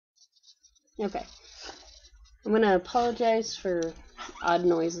Okay. I'm gonna apologize for odd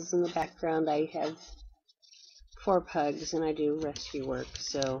noises in the background. I have 4 pugs and I do rescue work,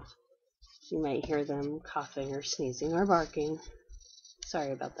 so you might hear them coughing or sneezing or barking.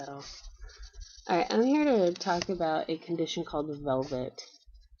 Sorry about that all. Alright, I'm here to talk about a condition called velvet.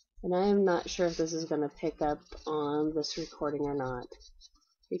 And I am not sure if this is going to pick up on this recording or not.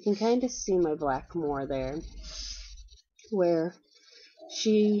 You can kind of see my black moor there, where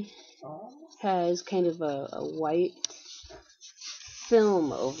she has kind of a white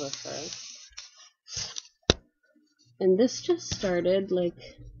film over her. And this just started like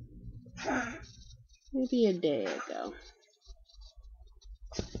maybe a day ago.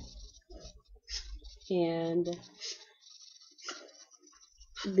 And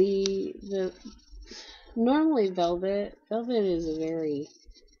the normally velvet is a very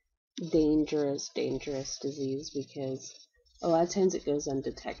dangerous disease because a lot of times it goes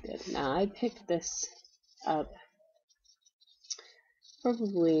undetected. Now I picked this up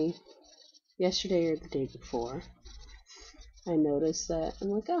probably yesterday or the day before. I noticed that I'm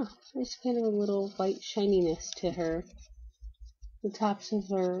like, oh, there's kind of a little white shininess to her. The tops of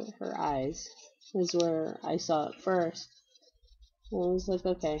her eyes is where I saw it first. And I was like,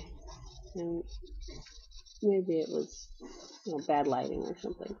 okay, and maybe it was, bad lighting or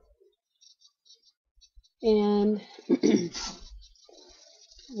something. And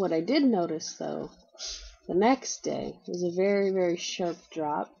what I did notice, though, the next day was a very, very sharp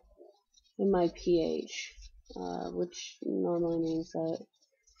drop in my pH, which normally means that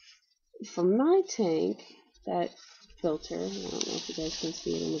from my tank, that filter, I don't know if you guys can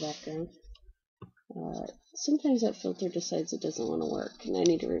see it in the background, sometimes that filter decides it doesn't want to work and I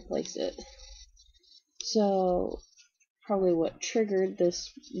need to replace it. So probably what triggered this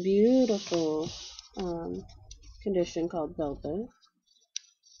beautiful condition called velvet,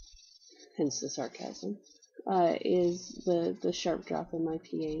 hence the sarcasm, is the sharp drop in my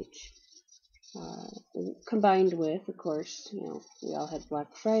pH. Combined with, of course, we all had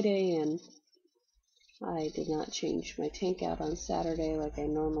Black Friday and I did not change my tank out on Saturday like I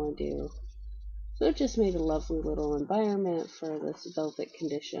normally do. So it just made a lovely little environment for this velvet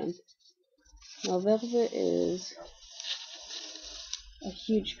condition. Now velvet is a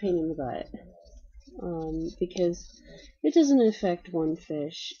huge pain in the butt because it doesn't affect one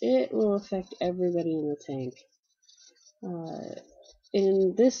fish. It will affect everybody in the tank.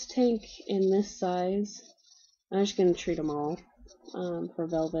 In this tank, in this size, I'm just going to treat them all for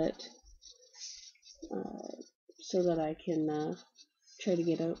velvet so that I can try to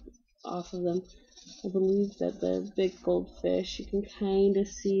get off of them. I believe that the big goldfish, you can kind of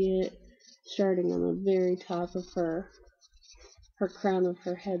see it starting on the very top of her crown of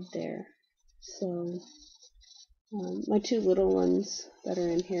her head there. So my 2 little ones that are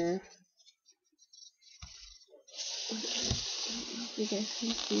in here, I don't know if you guys can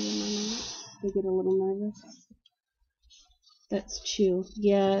see them or not. They get a little nervous. That's Chew.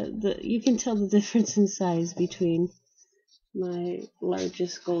 Yeah, you can tell the difference in size between my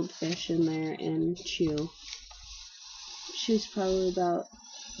largest goldfish in there and Chew. Chew's probably about,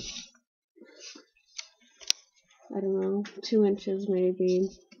 I don't know, 2 inches maybe.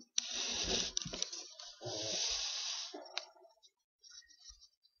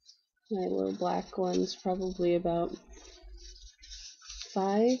 My little black one's probably about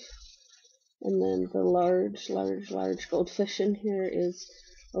 5. And then the large goldfish in here is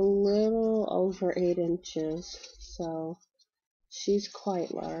a little over 8 inches. So she's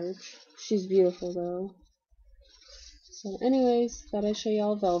quite large. She's beautiful though. So anyways, thought I'd show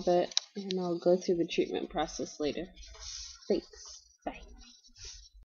y'all velvet, and I'll go through the treatment process later. Thanks.